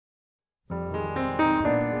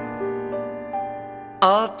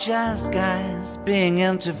All jazz guys being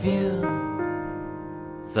interviewed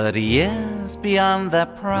 30 years beyond their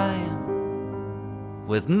prime,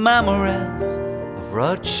 with memories of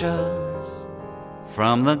road shows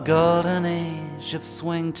from the golden age of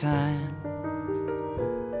swing time.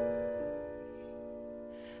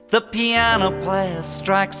 The piano player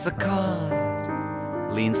strikes a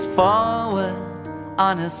chord, leans forward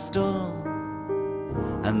on his stool,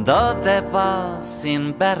 and though they've all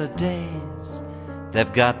seen better days,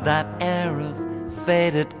 they've got that air of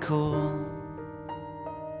faded cool.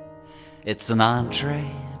 It's an entree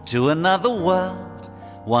to another world,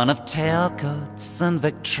 one of tailcoats and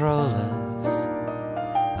Victrolas.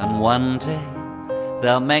 And one day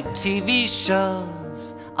they'll make TV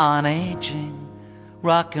shows on aging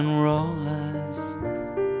rock and rollers,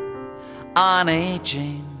 on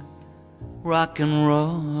aging rock and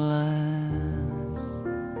rollers.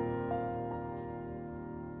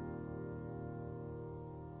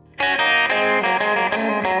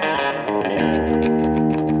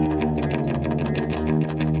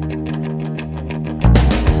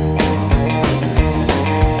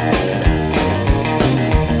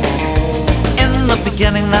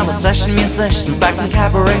 Beginning, there were session musicians back in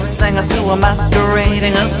cabaret singers who were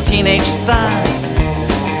masquerading as teenage stars,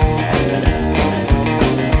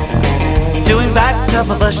 doing back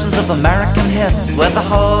cover versions of American hits with a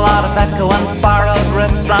whole lot of echo and borrowed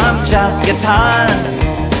riffs on jazz guitars.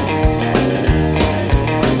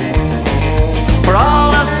 For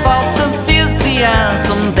all this false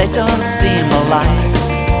enthusiasm, they don't seem alive.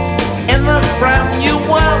 In this brand new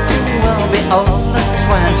world, you will be old at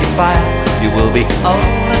 25. You will be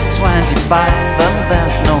old at 25, and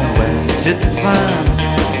there's nowhere to turn.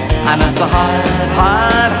 And it's a hard,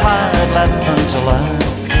 hard, hard lesson to learn.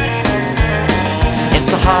 It's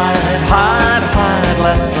a hard, hard, hard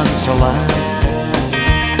lesson to learn.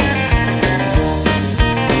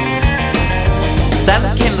 Then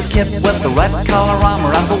came the kid with the red collar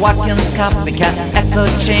armor and the Watkins copycat echo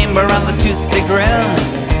chamber and the toothy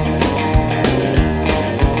grin.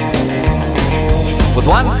 With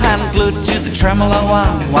one hand glued to the tremolo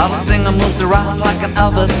arm, while the singer moves around like an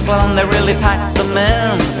Elvis clone, they really pack them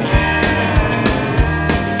in.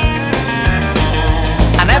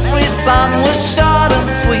 And every song was short and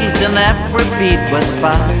sweet, and every beat was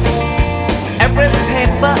fast. Every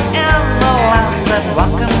paper in the land said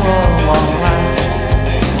rock and roll won't last.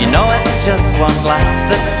 You know it just won't last,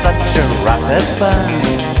 it's such a rapid burn.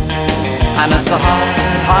 And it's a hard,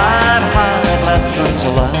 hard, hard lesson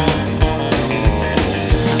to learn.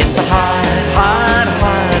 It's a hard, hard,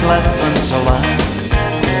 hard lesson to learn.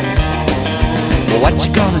 Well, what you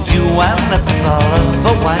gonna do when it's all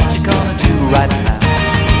over? What you gonna do right now?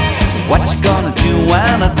 What you gonna do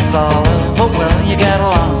when it's all over? Will you get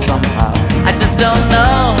along somehow? I just don't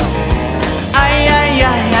know.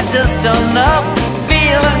 I just don't know.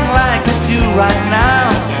 Feeling like I do right now.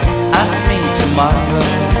 Ask me tomorrow.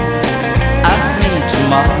 Ask me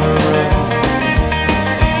tomorrow.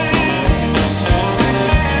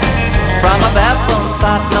 From a baffled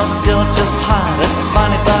start, no skill, just heart. It's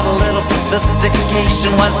funny, but a little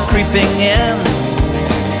sophistication was creeping in.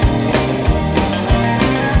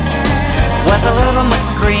 With a little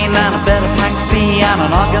McGreen and a bit of Hank B and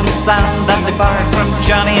an organ sound that they borrowed from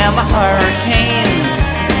Johnny and the Hurricanes.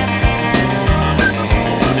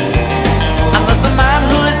 And there's a man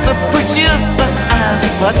who is a producer and he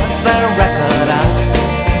puts their record out,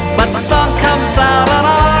 but the song comes out on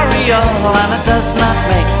Oriole and it does not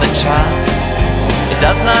make the charts. It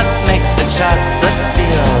does not make the charts. It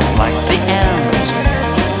feels like the end.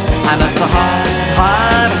 And it's a hard,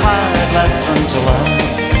 hard, hard lesson to learn.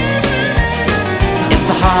 It's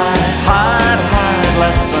a hard, hard, hard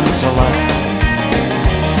lesson to learn.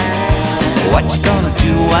 What you gonna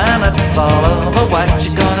do when it's all over? What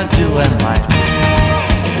you gonna do in life?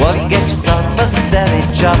 Will you get yourself a steady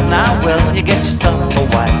job now? Will you get yourself a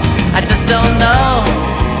wife? I just don't know.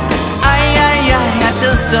 I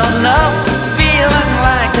just don't know. Feeling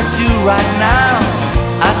like I do right now.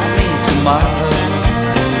 Ask me tomorrow.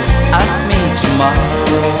 Ask me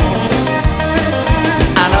tomorrow.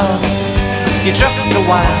 I know you drift a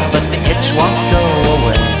while, but the itch won't go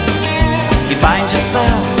away. You find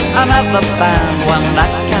yourself another band, one that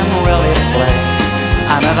can really play,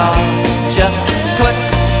 and it all just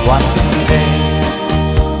clicks one day.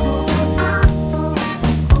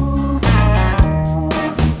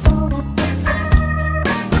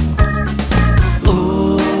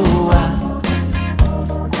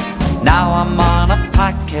 Now I'm on a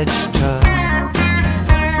package tour.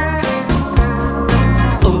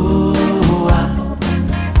 Ooh,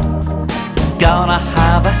 gonna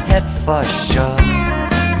have a hit for sure.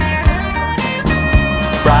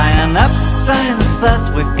 Brian Epstein says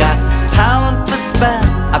we've got talent to spend.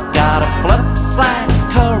 I've got a flip side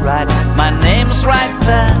co-write, my name's right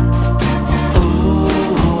there.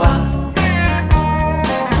 Ooh,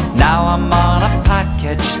 now I'm on a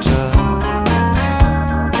package tour.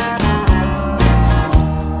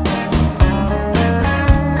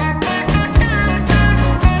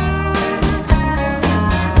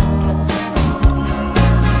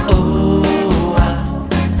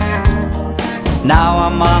 Now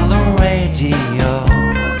I'm on the radio.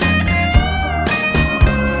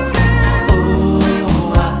 Ooh,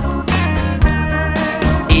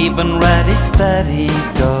 even ready, steady,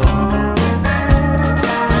 go.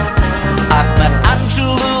 I've met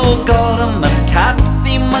Andrew Goldham and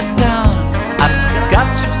Kathy McGowan at the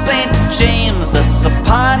Scotch of St. James. It's a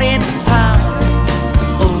party town.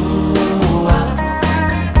 Ooh,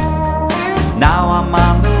 now I'm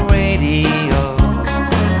on the radio.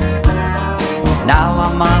 Now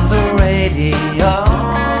I'm on the radio.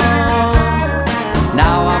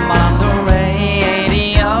 Now I'm on the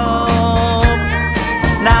radio.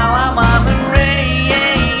 Now I'm on the radio.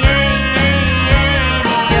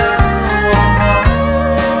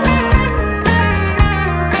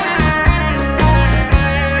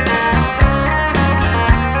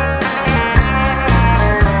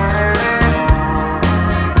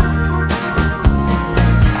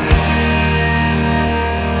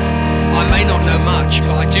 I may not know much,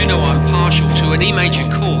 but I do know I'm partial to an E major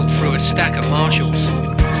chord through a stack of Marshalls.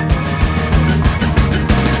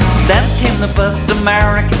 Then came the first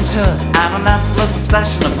American tour and an endless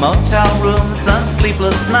succession of motel rooms and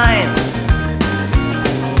sleepless nights.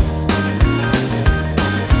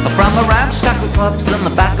 From the ramshackle clubs in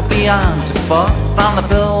the back of Beyond to Fourth on the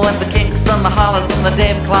bill with the Kinks and the Hollies and the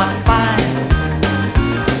Dave Clark Five.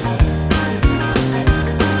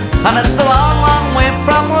 And it's a long, long way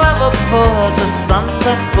from Liverpool to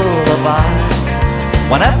Sunset Boulevard.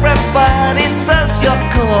 When everybody says you're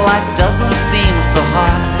cool, life doesn't seem so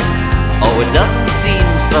hard. Oh, it doesn't seem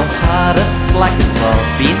so hard, it's like it's all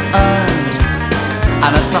been earned.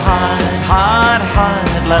 And it's a hard, hard,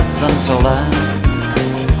 hard lesson to learn.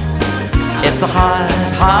 It's a hard,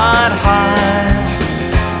 hard, hard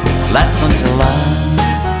lesson to learn.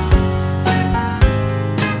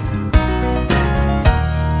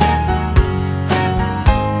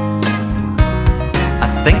 I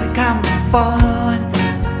think I'm falling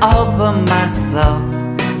over myself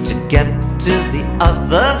to get to the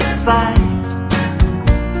other side.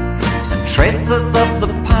 And traces of the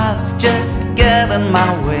past just get in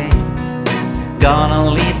my way. Gonna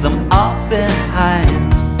leave them all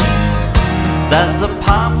behind. There's a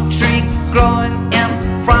palm tree growing in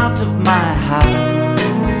front of my house,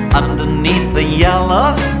 underneath the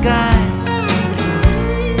yellow sky.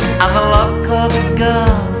 And the local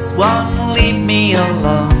girls won't leave me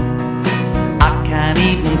alone. I can't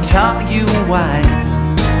even tell you why.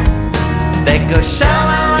 They go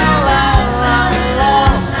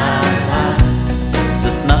sha-la-la-la-la-la-la.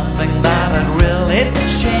 There's nothing that I'd really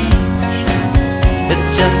change. It's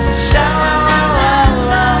just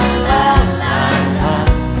sha-la-la-la-la-la.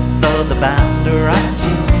 Though the band are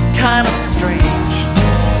acting kind of strange.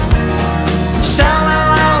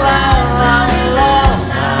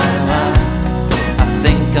 Sha-la-la-la-la-la-la. I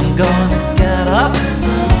think I'm gonna get up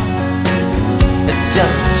soon. It's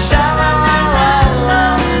just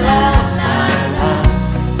sha-la-la-la-la-la-la.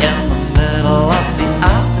 In the middle of the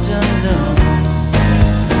afternoon,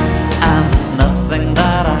 and there's nothing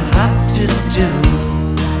that I have to do.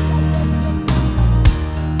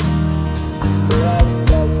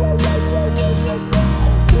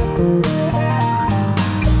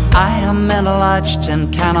 I am in a large tin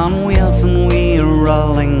can on wheels, and we are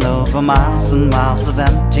rolling over miles and miles of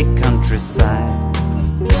empty countryside.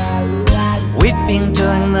 We've been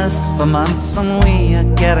doing this for months, and we are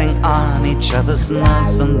getting on each other's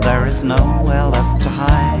nerves, and there is nowhere left to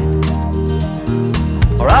hide.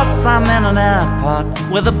 Or else I'm in an airport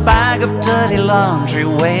with a bag of dirty laundry,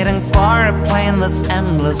 waiting for a plane that's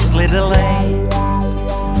endlessly delayed.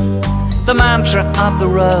 The mantra of the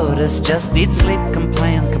road is just eat, sleep,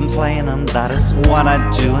 complain, complain, and that is what I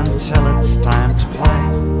do until it's time to play.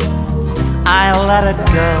 I let it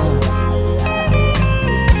go,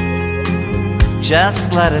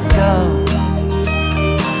 just let it go.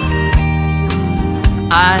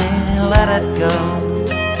 I let it go,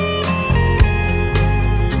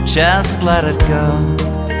 just let it go.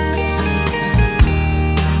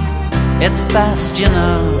 It's best, you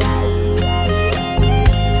know,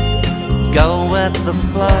 go with the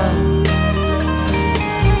flow.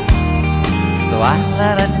 So I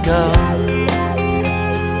let it go,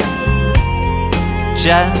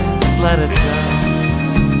 just let it go.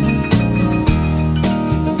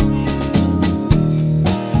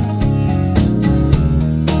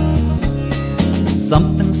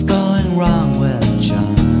 Something's going wrong with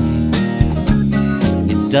John.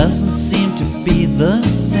 It doesn't seem to be the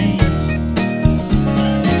same.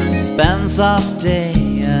 He spends all day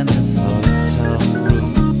in his hotel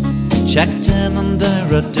room, checked in under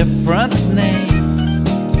a different name.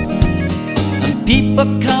 And people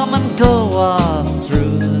come and go all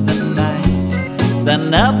through the night. They're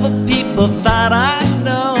never people that I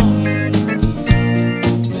know.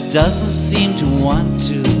 Doesn't seem to want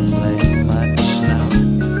to play much now.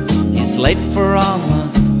 He's late for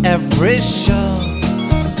almost every show.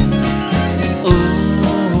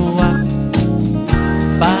 Ooh,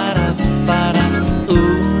 ba-da, ba-da,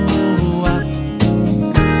 ooh,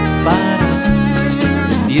 ba-da.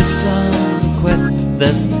 If you don't quit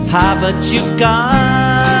this habit you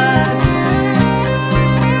got,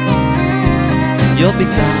 you'll be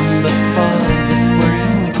gone before the spring.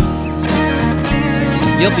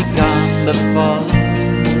 You'll be gone before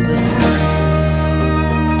the spring.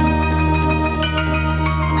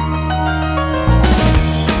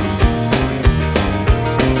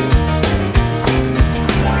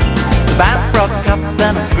 The band broke up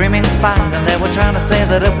in a screaming fight, and they were trying to say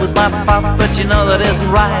that it was my fault, but you know that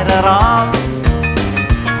isn't right at all.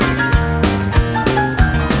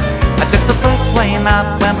 I took the first plane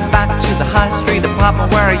out, went back to the high street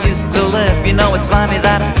apartment where I used to live. You know, it's funny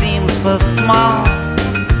that it seems so small.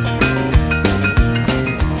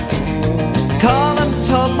 Called and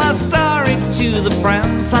told my story to the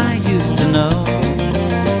friends I used to know.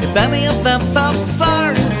 If any of them felt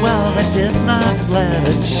sorry, well, they did not let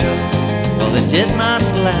it show. Well, they did not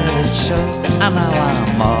let it show. And now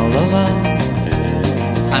I'm all alone.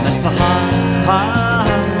 And it's a hard,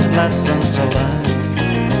 hard lesson to learn.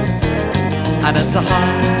 And it's a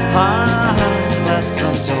hard, hard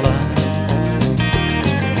lesson to learn.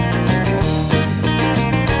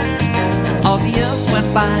 All the years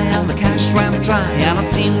went by and the cash ran dry, and it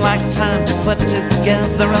seemed like time to put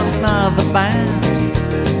together another band.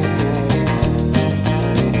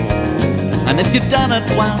 And if you've done it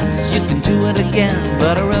once, you can do it again,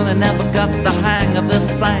 but I really never got the hang of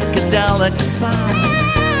this psychedelic sound.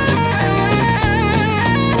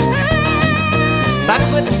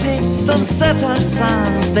 Backward tapes and sitar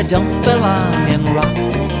songs, they don't belong in rock.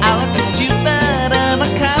 Alex Stewart and a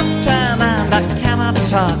captain, and I cannot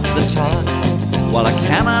talk the talk. Well, I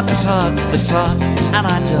cannot talk the talk, and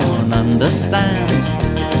I don't understand.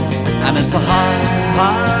 And it's a hard,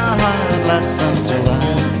 hard lesson to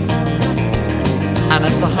learn. And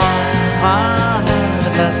it's a hard, hard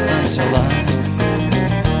lesson to learn.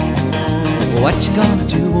 What you gonna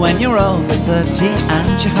do when you're over 30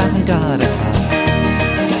 and you haven't got a car?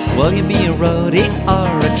 Will you be a roadie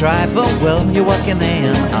or a driver? Will you work in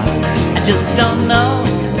A&R? I just don't know.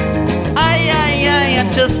 I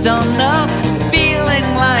just don't know. Feeling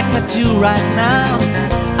like I do right now.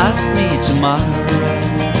 Ask me tomorrow.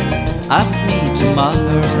 Ask me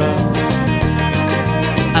tomorrow.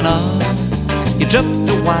 And oh, you drift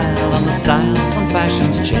a while and the styles and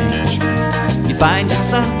fashions change. You find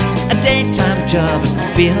yourself a daytime job,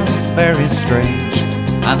 it feels very strange.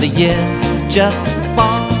 And the years just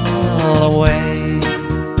fall away.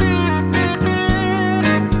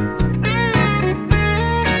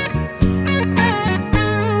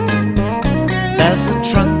 There's a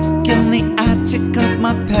trunk in the attic of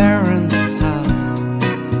my parents' house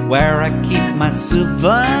where I keep my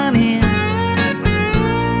souvenirs.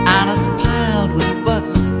 And it's piled with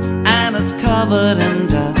books and it's covered in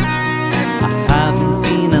dust. I haven't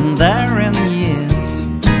been in there in years.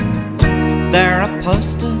 There are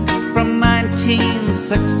posters from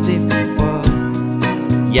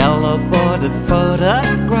 1964, yellow bordered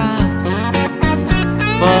photographs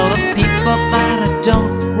full of people that I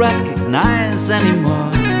don't recognize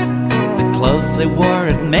anymore. The clothes they wore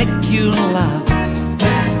would make you laugh,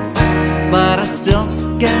 but I still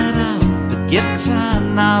get out the guitar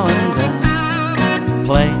now and then,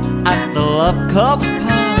 play at the local pub.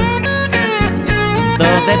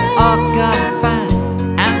 Though they've all got fat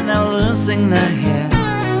and they're losing their hair,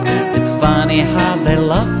 it's funny how they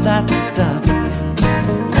love that stuff.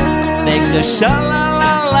 They go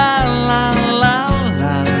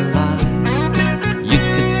sha-la-la-la-la-la-la. You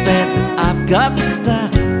could say that I've got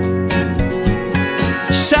stuff.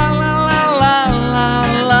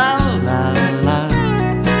 Sha-la-la-la-la-la-la.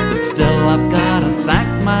 But still I've gotta thank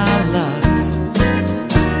my luck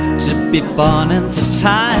to be born into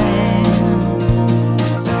times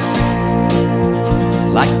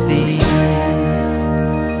like these.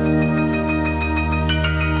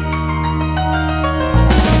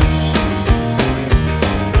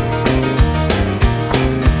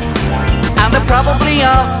 Probably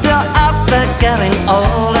all still out there getting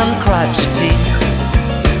old and crotchety.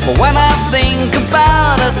 But when I think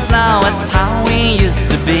about us now, it's how we used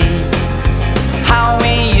to be. How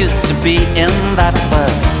we used to be in that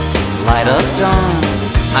first light of dawn.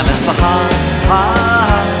 And it's a hard,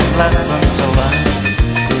 hard lesson to learn.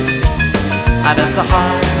 And it's a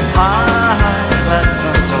hard, hard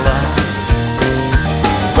lesson to learn.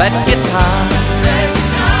 Red guitar, red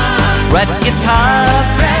guitar, red guitar,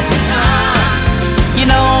 red guitar. You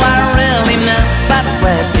know I really miss that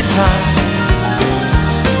red guitar.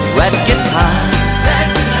 Red guitar, red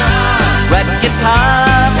guitar, red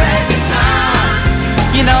guitar, red guitar.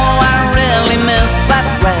 You know I really miss that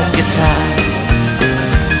red guitar.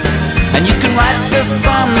 And you can write this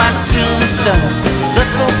on my tombstone.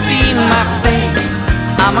 This'll be my fate.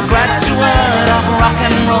 I'm a graduate of rock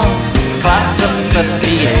and roll, class of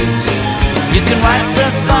 '58. You can write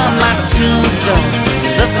this on my tombstone.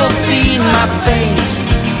 This'll be my fate.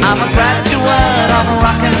 I'm a graduate of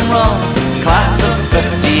rock and roll, class of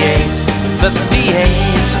 '58. 58, 58,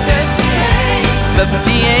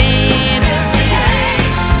 58.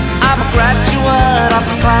 I'm a graduate of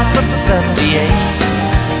the class of '58.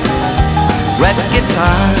 Red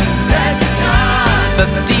guitar, red guitar,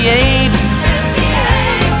 58,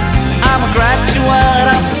 58. I'm a graduate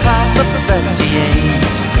of the class of '58.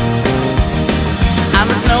 And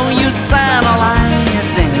there's no use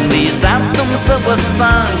analyzing these anthems that were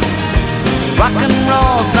sung. Rock and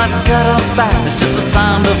roll's not good or bad, it's just the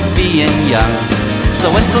sound of being young.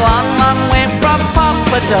 So it's a long, long way from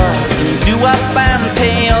pompadours and doo-wop and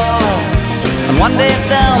payola. And one day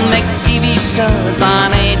they'll make TV shows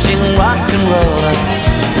on aging rock and rollers.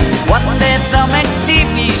 One day they'll make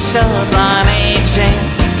TV shows on aging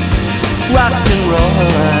rock and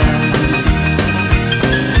rollers.